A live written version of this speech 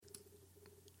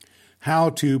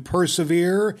how to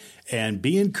persevere and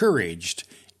be encouraged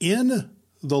in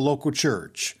the local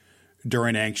church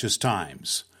during anxious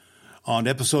times. On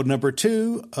episode number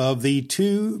 2 of the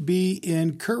To Be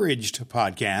Encouraged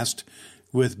podcast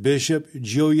with Bishop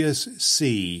Julius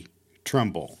C.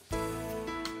 Trimble.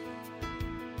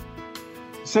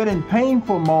 Said in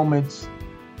painful moments,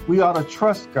 we ought to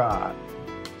trust God.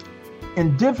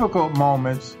 In difficult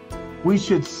moments, we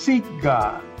should seek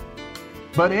God.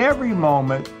 But every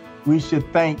moment, we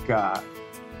should thank God.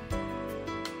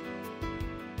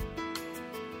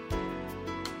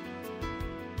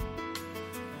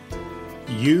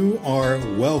 You are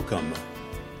welcome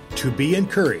to Be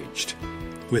Encouraged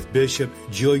with Bishop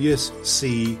Julius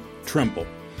C. Trimble.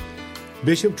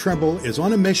 Bishop Trimble is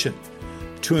on a mission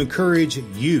to encourage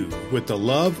you with the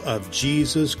love of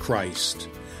Jesus Christ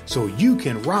so you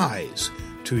can rise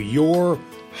to your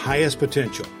highest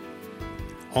potential.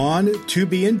 On To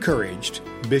Be Encouraged,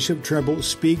 Bishop Trimble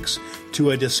speaks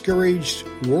to a discouraged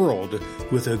world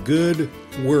with a good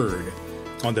word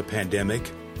on the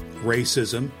pandemic,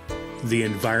 racism, the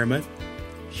environment,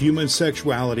 human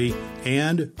sexuality,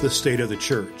 and the state of the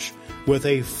church, with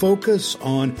a focus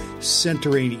on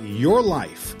centering your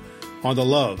life on the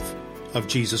love of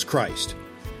Jesus Christ.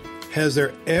 Has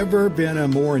there ever been a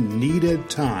more needed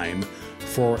time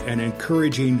for an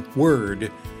encouraging word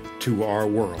to our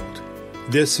world?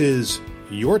 This is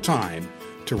your time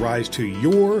to rise to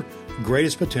your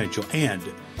greatest potential and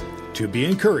to be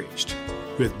encouraged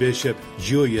with Bishop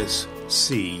Julius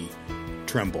C.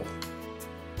 Trimble.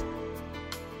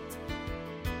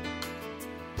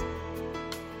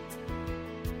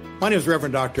 My name is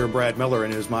Reverend Dr. Brad Miller,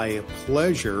 and it is my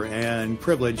pleasure and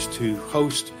privilege to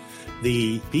host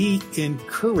the Be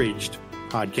Encouraged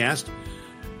podcast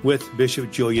with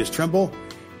Bishop Julius Trimble.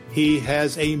 He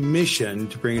has a mission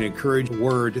to bring an encouraging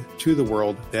word to the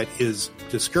world that is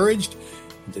discouraged.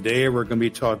 And today we're going to be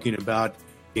talking about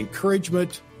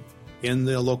encouragement in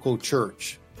the local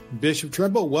church. Bishop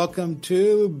Trimble, welcome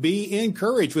to Be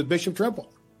Encouraged with Bishop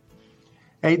Trimble.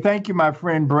 Hey, thank you, my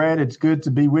friend Brad. It's good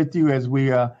to be with you as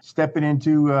we stepping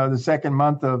into the second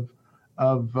month of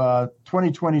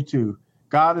 2022.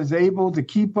 God is able to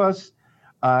keep us,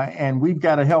 and we've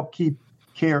got to help keep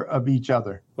care of each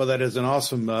other. Well, that is an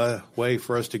awesome way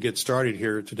for us to get started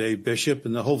here today, Bishop.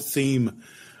 And the whole theme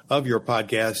of your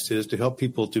podcast is to help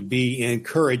people to be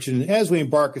encouraged. And as we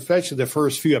embark, especially the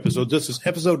first few episodes, this is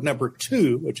episode number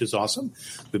 2, which is awesome.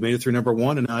 We made it through number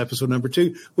 1 and now episode number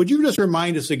 2. Would you just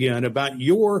remind us again about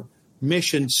your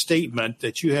mission statement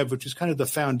that you have, which is kind of the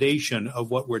foundation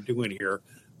of what we're doing here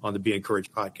on the Be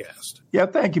Encouraged podcast? Yeah,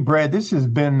 thank you, Brad. This has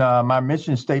been my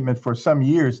mission statement for some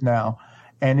years now,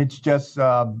 and it's just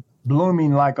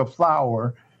blooming like a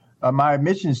flower. My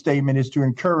mission statement is to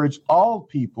encourage all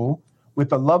people with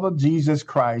the love of Jesus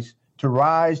Christ to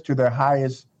rise to their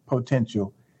highest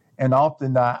potential. And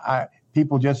often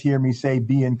people just hear me say,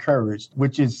 be encouraged,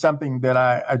 which is something that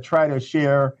I try to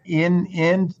share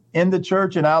in the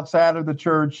church and outside of the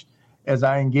church as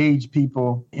I engage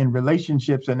people in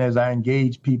relationships and as I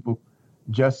engage people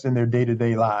just in their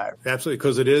day-to-day lives. Absolutely,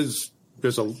 because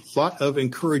there's a lot of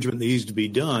encouragement that needs to be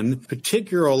done,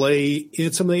 particularly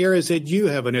in some of the areas that you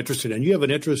have an interest in. And you have an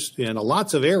interest in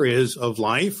lots of areas of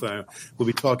life. We'll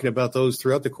be talking about those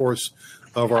throughout the course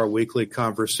of our weekly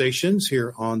conversations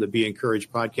here on the Be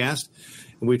Encouraged podcast.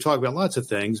 And we talk about lots of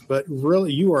things, but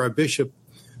really you are a bishop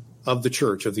of the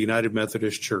church, of the United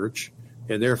Methodist Church.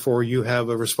 And therefore, you have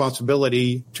a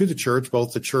responsibility to the church,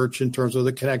 both the church in terms of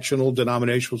the connectional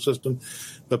denominational system,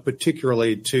 but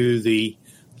particularly to the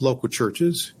local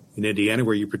churches in Indiana,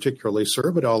 where you particularly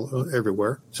serve, but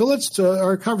everywhere. So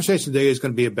our conversation today is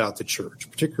going to be about the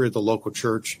church, particularly the local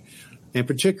church, and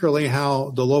particularly how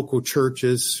the local church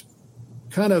is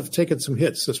kind of taken some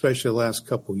hits, especially the last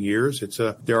couple of years.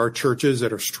 There are churches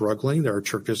that are struggling. There are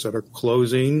churches that are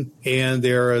closing, and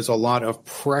there is a lot of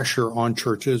pressure on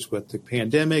churches with the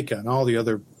pandemic and all the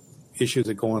other issues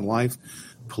that go in life.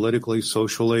 Politically,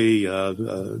 socially,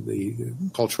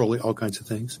 culturally, all kinds of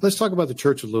things. Let's talk about the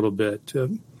church a little bit.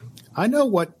 I know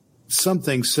what some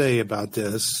things say about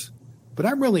this, but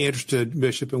I'm really interested,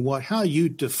 Bishop, in how you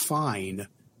define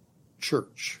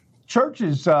church. Church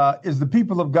is the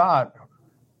people of God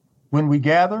when we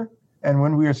gather and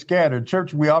when we are scattered.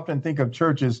 Church, we often think of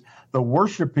church as the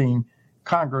worshiping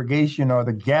congregation or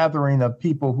the gathering of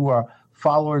people who are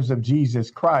followers of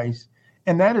Jesus Christ,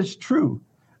 and that is true.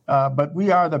 But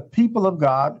we are the people of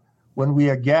God when we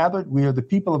are gathered. We are the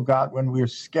people of God when we are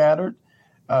scattered.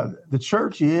 The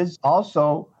church is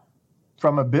also,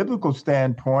 from a biblical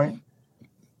standpoint,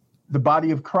 the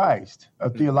body of Christ. A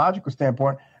theological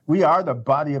standpoint, We are the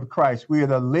body of Christ. We are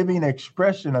the living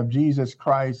expression of Jesus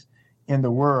Christ in the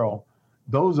world.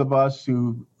 Those of us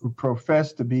who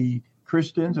profess to be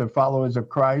Christians or followers of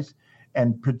Christ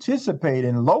and participate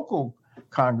in local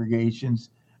congregations,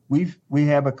 we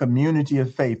have a community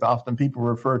of faith. Often people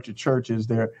refer to church as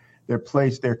their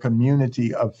place, their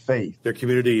community of faith. Their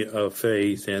community of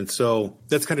faith. And so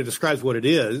that kind of describes what it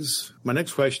is. My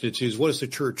next question is what is the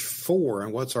church for,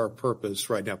 and what's our purpose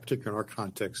right now, particularly in our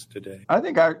context today? I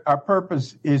think our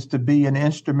purpose is to be an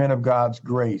instrument of God's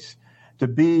grace, to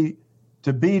be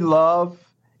love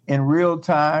in real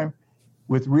time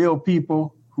with real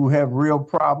people who have real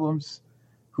problems,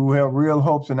 who have real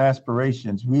hopes and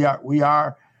aspirations. We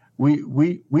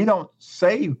don't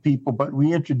save people, but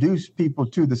we introduce people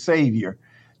to the Savior,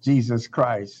 Jesus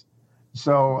Christ.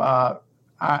 So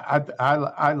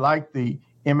I like the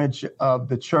image of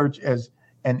the church as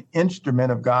an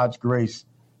instrument of God's grace.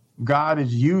 God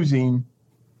is using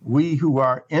we who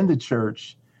are in the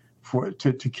church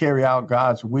to carry out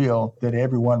God's will, that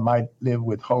everyone might live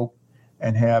with hope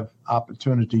and have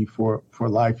opportunity for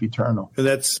life eternal. And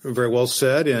that's very well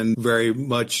said, and very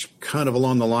much kind of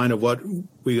along the line of what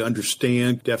we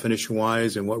understand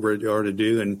definition-wise and what we are to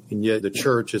do. And yet the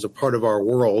church is a part of our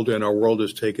world, and our world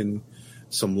has taken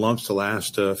some lumps the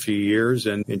last few years,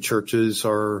 and churches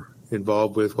are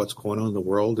involved with what's going on in the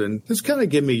world. And just kind of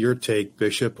give me your take,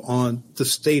 Bishop, on the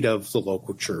state of the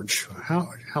local church.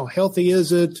 How healthy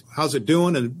is it? How's it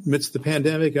doing amidst the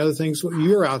pandemic, other things?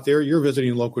 You're out there, you're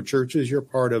visiting local churches, you're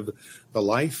part of the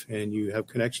life, and you have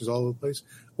connections all over the place.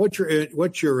 What's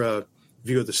your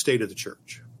view of the state of the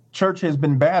church? Church has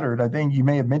been battered. I think you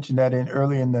may have mentioned that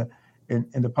early in the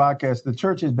podcast. The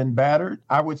church has been battered.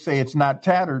 I would say it's not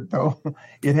tattered, though.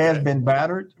 It has been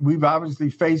battered. We've obviously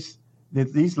faced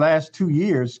these last 2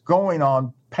 years, going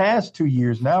on past 2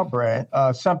 years now, Brad,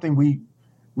 something we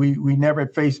never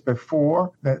faced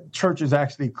before. That church is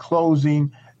actually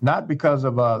closing, not because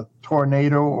of a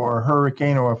tornado or a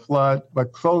hurricane or a flood,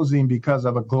 but closing because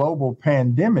of a global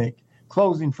pandemic,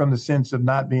 closing from the sense of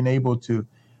not being able to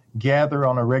gather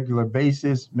on a regular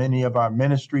basis. Many of our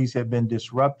ministries have been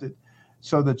disrupted.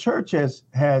 So the church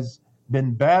has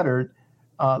been battered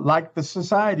like the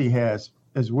society has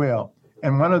as well.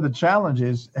 And one of the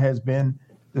challenges has been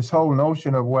this whole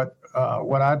notion of what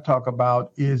I talk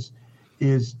about is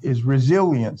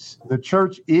resilience. The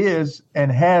church is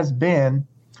and has been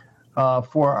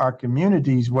for our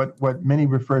communities what many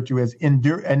refer to as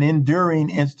an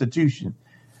enduring institution,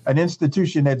 an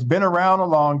institution that's been around a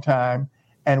long time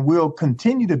and will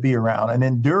continue to be around, an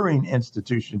enduring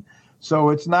institution.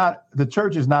 So the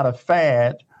church is not a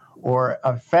fad or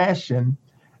a fashion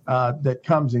that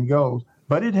comes and goes.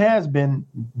 But it has been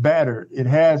battered. It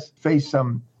has faced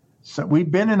some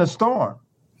we've been in a storm.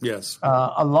 Yes.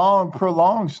 A long,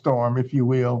 prolonged storm, if you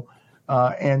will.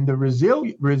 And the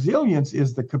resilience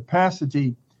is the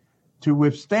capacity to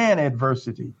withstand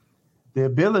adversity, the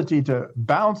ability to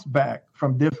bounce back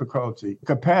from difficulty,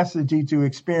 capacity to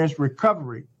experience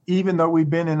recovery, even though we've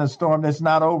been in a storm that's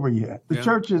not over yet. The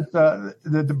church is,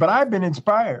 but I've been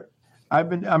inspired.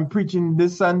 I'm preaching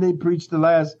this Sunday, preached the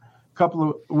last couple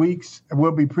of weeks.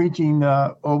 We'll be preaching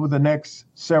over the next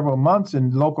several months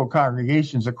in local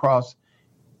congregations across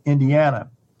Indiana.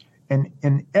 And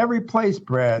in every place,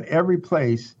 Brad,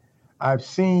 I've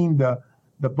seen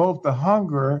both the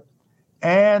hunger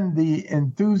and the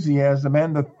enthusiasm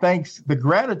and the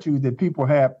gratitude that people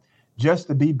have just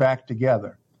to be back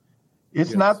together.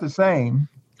 It's not the same.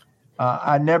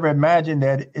 I never imagined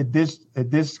that at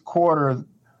this quarter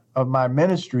of my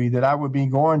ministry that I would be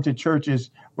going to churches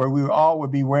where we all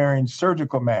would be wearing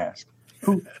surgical masks.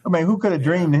 Who could have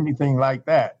dreamed anything like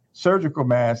that? Surgical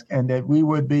masks, and that we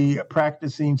would be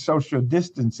practicing social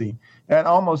distancing. That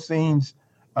almost seems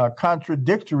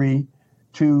contradictory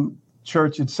to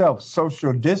church itself.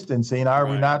 Social distancing. Are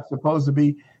we not supposed to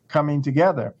be coming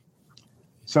together?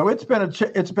 So it's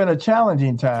been a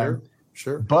challenging time.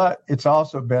 Sure. But it's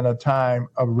also been a time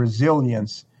of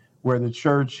resilience where the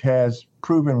church has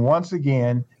proven once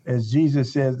again, as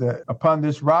Jesus says, that upon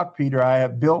this rock, Peter, I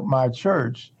have built my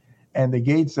church, and the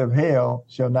gates of hell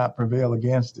shall not prevail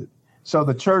against it. So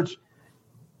the church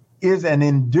is an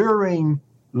enduring,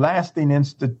 lasting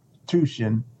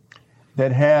institution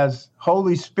that has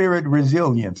Holy Spirit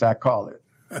resilience, I call it.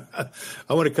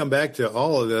 I want to come back to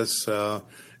all of this,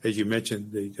 as you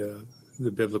mentioned,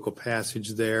 the biblical passage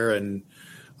there, and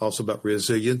also about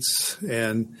resilience.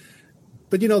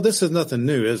 But this is nothing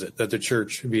new, is it? That the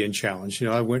church being challenged.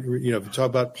 I went, if you talk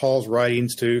about Paul's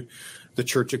writings to the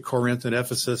church at Corinth and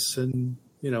Ephesus and,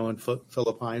 and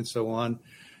Philippi and so on.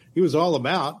 he was all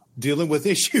about dealing with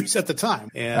issues at the time.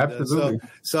 And absolutely.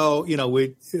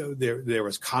 There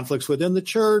was conflicts within the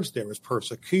church. There was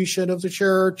persecution of the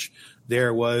church.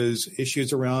 There was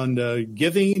issues around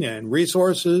giving and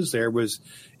resources. There was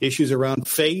issues around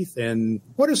faith. And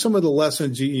what are some of the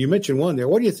lessons? You mentioned one there.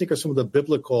 What do you think are some of the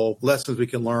biblical lessons we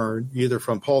can learn, either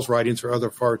from Paul's writings or other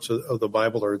parts of the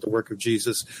Bible or the work of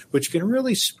Jesus, which can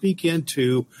really speak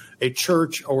into a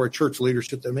church or a church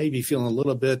leadership that may be feeling a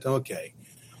little bit, okay,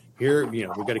 here, we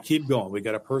got to keep going. We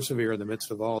got to persevere in the midst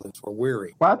of all this. We're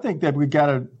weary. Well, I think that we got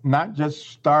to not just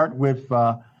start with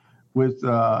the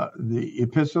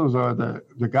epistles or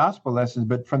the gospel lessons,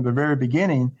 but from the very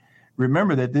beginning,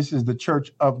 remember that this is the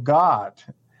church of God,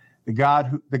 the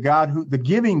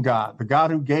giving God, the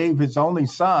God who gave his only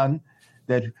son,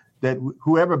 that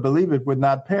whoever believeth would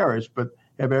not perish, but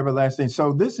have everlasting.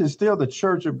 So this is still the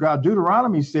church of God.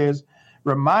 Deuteronomy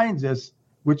reminds us,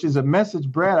 which is a message,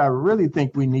 Brad, I really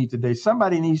think we need today.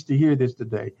 Somebody needs to hear this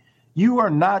today. You are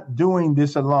not doing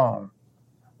this alone.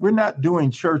 We're not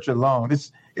doing church alone.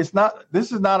 This is not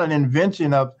an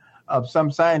invention of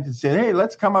some scientist said, hey,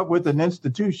 let's come up with an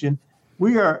institution.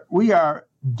 We are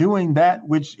doing that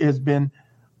which has been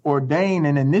ordained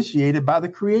and initiated by the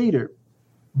Creator.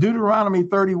 Deuteronomy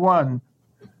 31,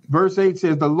 verse 8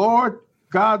 says, the Lord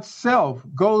God's self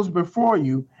goes before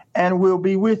you and will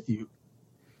be with you.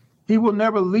 He will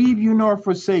never leave you nor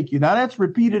forsake you. Now that's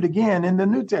repeated again in the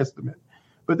New Testament,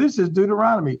 but this is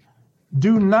Deuteronomy.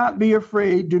 Do not be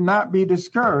afraid. Do not be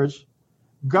discouraged.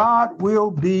 God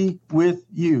will be with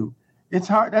you. It's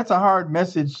hard. That's a hard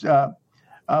message,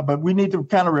 but we need to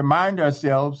kind of remind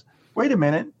ourselves, wait a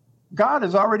minute, God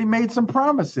has already made some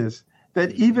promises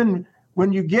that even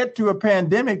when you get to a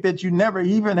pandemic that you never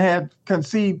even had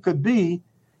conceived could be,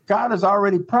 God has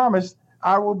already promised,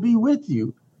 I will be with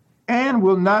you and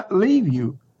will not leave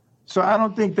you. So I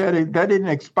don't think that that didn't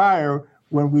expire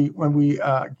when we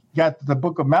got to the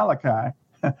book of Malachi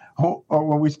or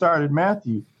when we started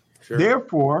Matthew. Sure.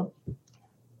 Therefore,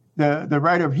 the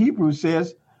writer of Hebrews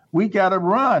says we got to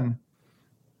run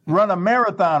a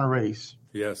marathon race.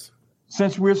 Yes.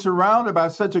 Since we're surrounded by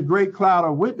such a great cloud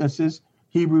of witnesses,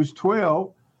 Hebrews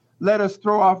 12, let us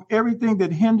throw off everything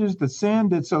that hinders the sin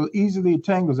that so easily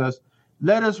entangles us.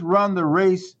 Let us run the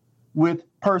race with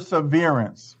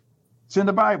perseverance. It's in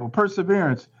the Bible,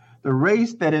 perseverance, the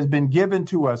race that has been given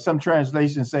to us. Some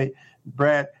translations say,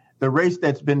 Brad, the race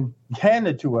that's been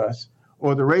handed to us,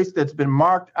 or the race that's been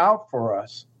marked out for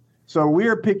us. So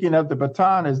we're picking up the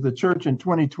baton as the church in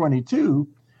 2022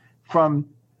 from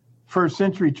first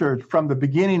century church, from the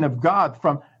beginning of God,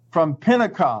 from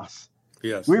Pentecost.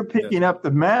 Yes. We're picking up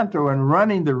the mantle and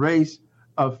running the race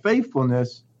of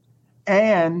faithfulness,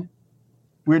 and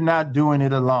we're not doing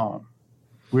it alone.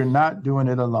 We're not doing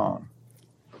it alone.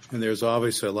 And there's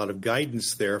obviously a lot of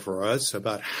guidance there for us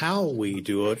about how we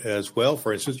do it as well.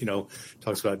 For instance,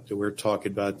 we're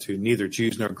talking about to neither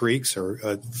Jews nor Greeks or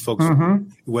folks,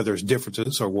 whether it's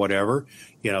differences or whatever,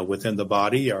 within the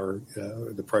body or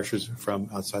the pressures from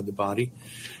outside the body.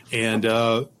 And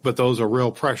but those are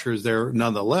real pressures there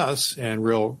nonetheless, and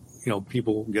real,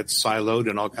 people get siloed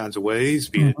in all kinds of ways,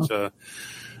 be it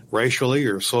racially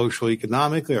or socially,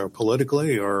 economically or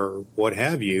politically or what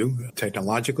have you,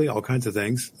 technologically, all kinds of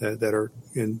things that are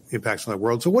in impacts on the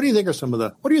world. So what do you think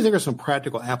are some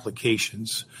practical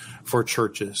applications for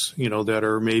churches, that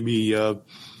are maybe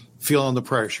feeling the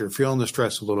pressure, feeling the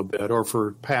stress a little bit, or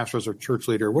for pastors or church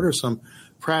leader? What are some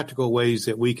practical ways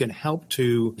that we can help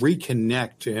to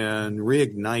reconnect and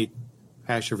reignite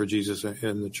passion for Jesus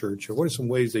in the church? Or what are some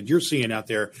ways that you're seeing out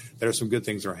there that are some good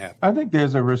things that are happening? I think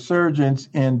there's a resurgence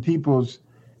in people's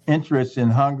interest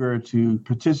and hunger to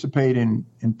participate in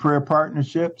prayer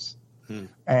partnerships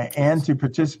and to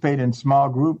participate in small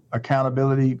group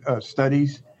accountability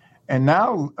studies. And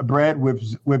now, Brad,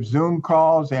 with Zoom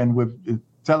calls and with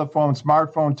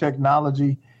smartphone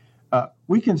technology,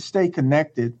 we can stay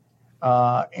connected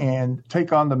and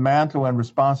take on the mantle and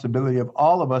responsibility of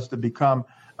all of us to become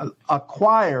a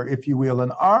choir, if you will, an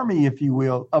army, if you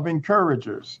will, of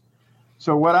encouragers.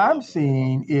 So what I'm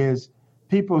seeing is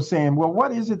people saying, well,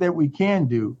 what is it that we can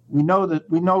do? We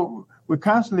know we're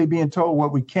constantly being told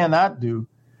what we cannot do.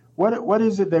 What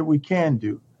is it that we can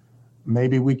do?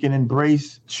 Maybe we can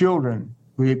embrace children.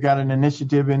 We've got an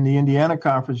initiative in the Indiana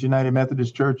Conference, United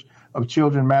Methodist Church, of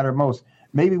Children Matter Most.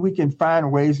 Maybe we can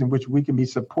find ways in which we can be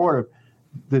supportive.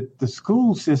 The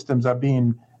school systems are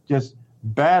being just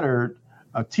battered.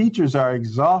 Teachers are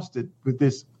exhausted with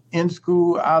this in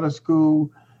school, out of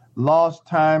school, lost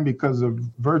time because of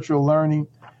virtual learning.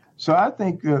 So I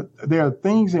think there are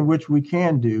things in which we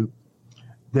can do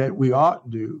that we ought to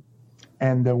do.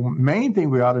 And the main thing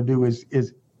we ought to do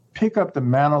is pick up the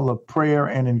mantle of prayer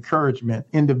and encouragement,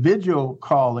 individual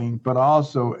calling, but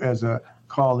also as a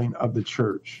calling of the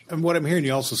church. And what I'm hearing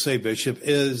you also say, Bishop,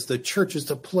 is the church is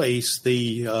the place,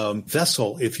 the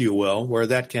vessel, if you will, where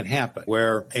that can happen,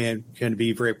 where and can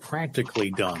be very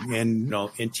practically done and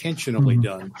intentionally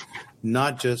done.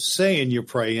 Not just saying you're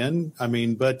praying,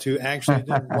 but to actually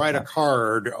write a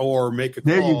card or make a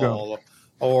call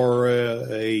or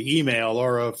a email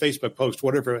or a Facebook post,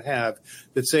 whatever you have,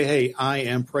 that say, hey, I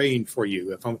am praying for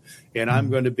you. I'm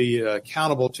going to be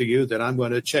accountable to you, that I'm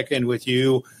going to check in with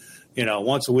you,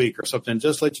 once a week or something,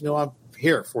 just let you know I'm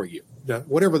here for you,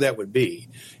 whatever that would be.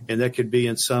 And that could be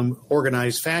in some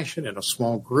organized fashion in a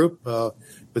small group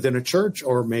within a church,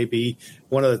 or maybe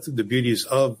one of the beauties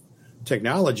of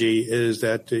technology is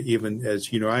that even as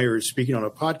I are speaking on a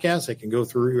podcast that can go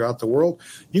throughout the world,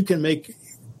 you can make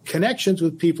connections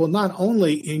with people not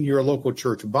only in your local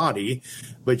church body,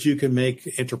 but you can make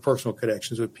interpersonal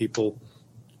connections with people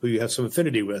who you have some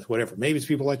affinity with, whatever. Maybe it's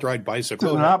people like to ride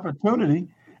bicycles. It's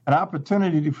an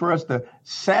opportunity for us to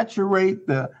saturate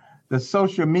the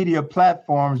social media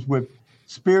platforms with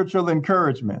spiritual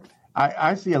encouragement.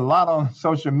 I see a lot on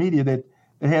social media that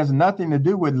has nothing to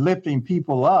do with lifting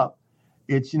people up.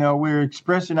 It's, we're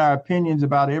expressing our opinions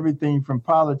about everything from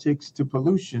politics to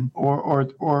pollution, or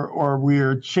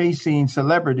we're chasing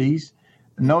celebrities.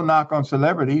 No knock on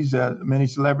celebrities. Many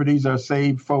celebrities are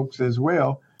saved folks as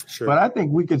well. Sure. But I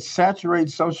think we could saturate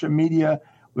social media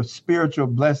with spiritual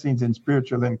blessings and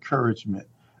spiritual encouragement.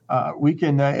 We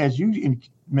can, as you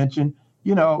mentioned,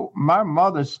 my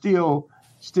mother still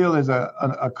is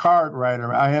a card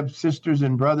writer. I have sisters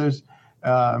and brothers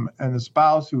and a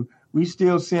spouse who we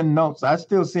still send notes. I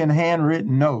still send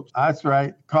handwritten notes. That's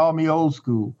right. Call me old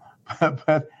school.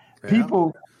 But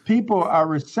people are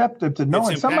receptive to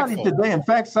knowing somebody today. In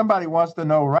fact, somebody wants to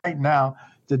know right now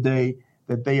today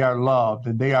that they are loved,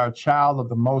 that they are a child of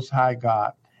the Most High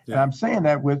God. Yeah. And I'm saying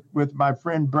that with my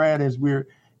friend Brad as you're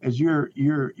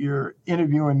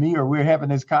interviewing me, or we're having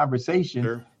this conversation,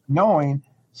 sure, knowing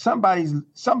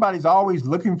somebody's always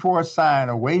looking for a sign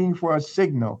or waiting for a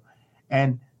signal,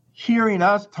 and hearing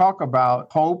us talk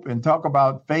about hope and talk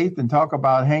about faith and talk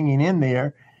about hanging in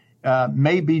there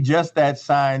may be just that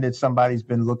sign that somebody's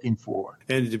been looking for.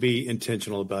 And to be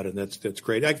intentional about it, that's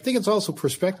great. I think it's also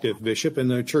perspective, Bishop, and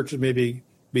the churches maybe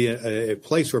be a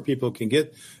place where people can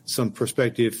get some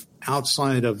perspective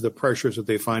outside of the pressures that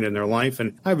they find in their life.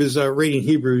 And I was reading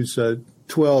Hebrews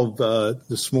 12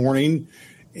 this morning,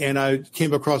 and I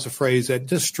came across a phrase that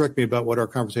just struck me about what our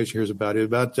conversation here is about. It's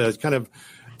about kind of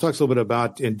talks a little bit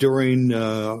about enduring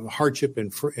hardship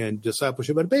and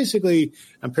discipleship. But basically,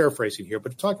 I'm paraphrasing here,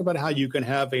 but talk about how you can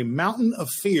have a mountain of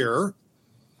fear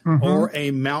or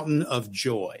a mountain of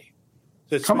joy.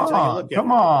 Come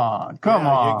on.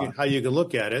 How you can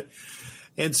look at it.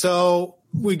 And so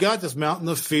we got this mountain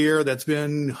of fear that's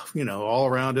been, all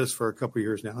around us for a couple of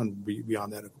years now and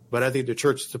beyond that. But I think the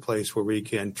church is the place where we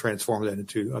can transform that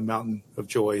into a mountain of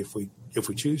joy if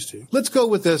we choose to. Let's go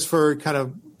with this for kind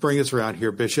of bring us around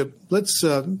here, Bishop. Let's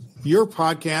your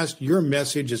podcast, your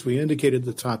message, as we indicated at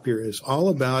the top here, is all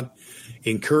about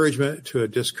encouragement to a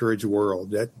discouraged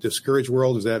world. That discouraged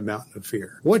world is that mountain of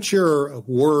fear. What's your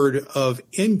word of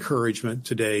encouragement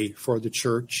today for the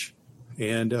church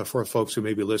and for folks who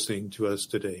may be listening to us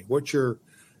today? What's your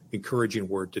encouraging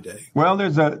word today? Well,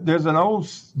 there's an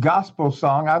old gospel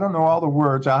song. I don't know all the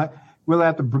words. We'll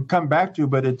have to come back to,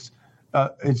 but it's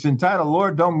entitled,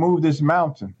 "Lord, don't move this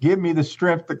mountain. Give me the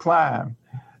strength to climb.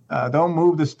 Don't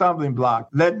move the stumbling block.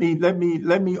 Let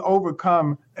me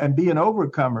overcome and be an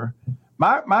overcomer."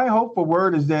 My hopeful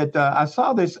word is that I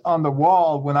saw this on the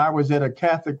wall when I was at a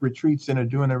Catholic retreat center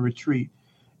doing a retreat.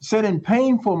 It said, in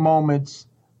painful moments,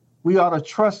 we ought to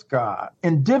trust God.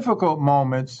 In difficult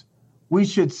moments, we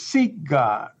should seek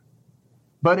God.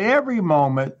 But every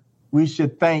moment, we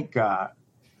should thank God.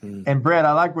 And Brad,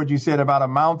 I like what you said about a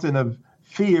mountain of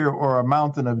fear or a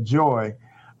mountain of joy,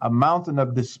 a mountain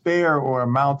of despair or a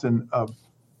mountain of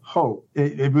hope.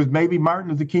 It was maybe Martin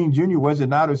Luther King Jr., was it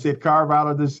not, who said, carve out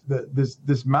of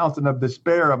this mountain of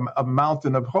despair a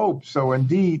mountain of hope. So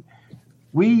indeed,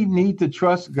 we need to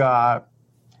trust God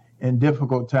in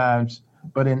difficult times,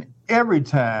 but in every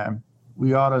time,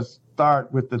 we ought to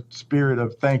start with the spirit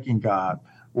of thanking God.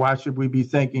 Why should we be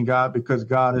thanking God? Because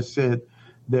God has said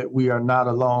that we are not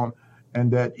alone,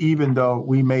 and that even though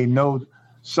we may know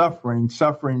suffering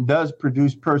does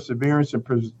produce perseverance,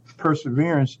 and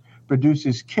perseverance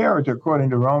produces character, according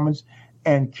to Romans,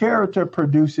 and character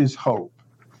produces hope.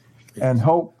 And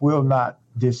hope will not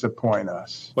disappoint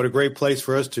us. What a great place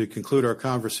for us to conclude our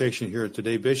conversation here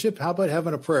today, Bishop. How about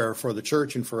having a prayer for the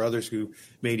church and for others who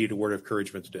may need a word of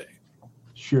encouragement today?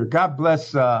 Sure. God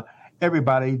bless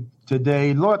everybody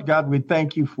today. Lord God, we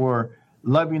thank you for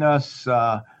loving us.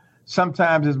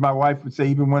 Sometimes, as my wife would say,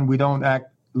 even when we don't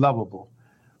act lovable.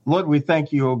 Lord, we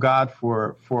thank you, oh God,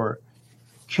 for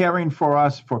caring for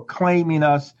us, for claiming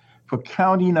us, for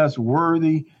counting us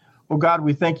worthy. Oh God,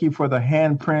 we thank you for the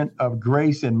handprint of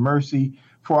grace and mercy,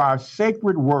 for our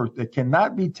sacred worth that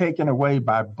cannot be taken away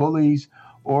by bullies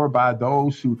or by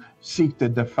those who seek to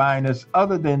define us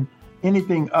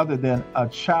anything other than a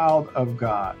child of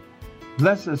God.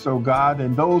 Bless us, O God,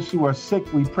 and those who are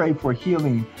sick, we pray for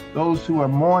healing. Those who are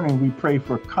mourning, we pray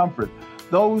for comfort.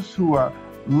 Those who are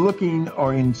looking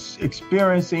or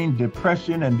experiencing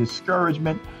depression and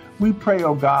discouragement, we pray,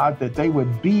 O God, that they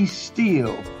would be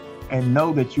still and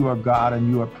know that you are God and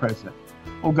you are present.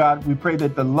 Oh God, we pray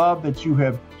that the love that you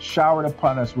have showered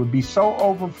upon us would be so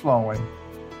overflowing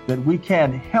that we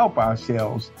can't help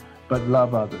ourselves but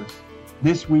love others.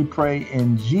 This we pray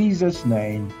in Jesus'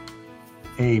 name.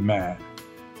 Amen.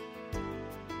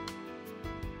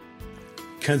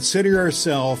 Consider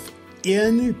yourself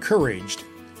encouraged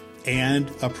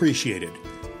and appreciated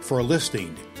for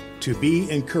listening to Be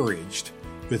Encouraged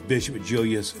with Bishop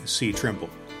Julius C.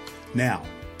 Trimble. Now,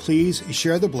 please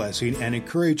share the blessing and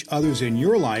encourage others in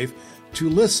your life to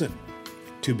listen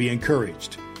to Be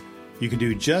Encouraged. You can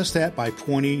do just that by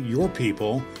pointing your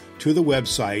people to the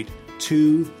website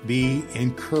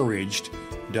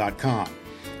tobeencouraged.com.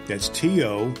 That's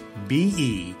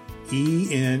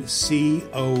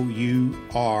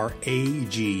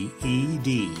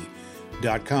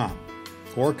TOBENCOURAGED.com.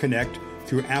 Or connect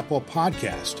through Apple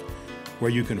Podcast, where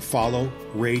you can follow,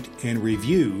 rate, and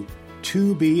review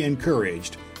To Be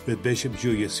Encouraged with Bishop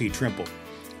Julius C. Trimble.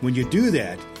 When you do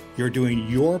that, you're doing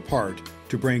your part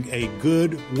to bring a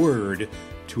good word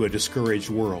to a discouraged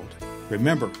world.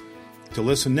 Remember to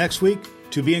listen next week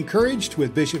to Be Encouraged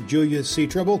with Bishop Julius C.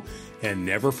 Trimble, and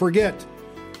never forget,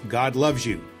 God loves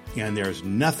you, and there's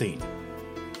nothing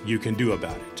you can do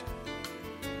about it.